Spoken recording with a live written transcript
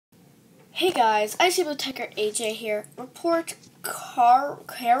Hey guys, carol2008 AJ here. Report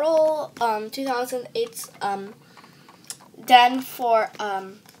Carol 2008's den for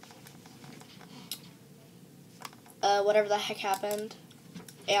whatever the heck happened,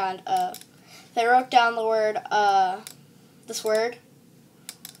 and they wrote down the word this word.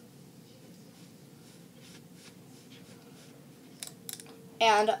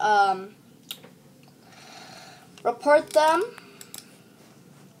 And report them.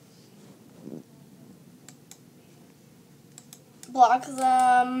 Block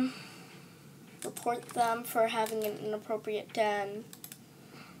them, report them for having an inappropriate den.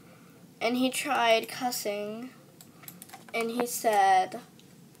 And he tried cussing, and he said,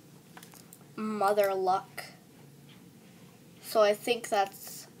 mother luck. So I think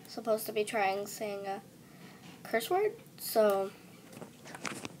that's supposed to be trying saying a curse word, so,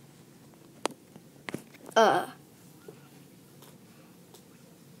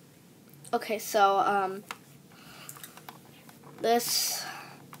 okay, so,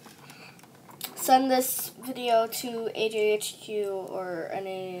 send this video to AJHQ or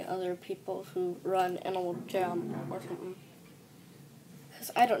any other people who run Animal Jam or something.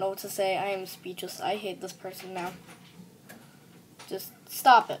 Because I don't know what to say. I am speechless. I hate this person now. Just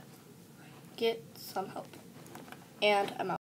stop it. Get some help. And I'm out.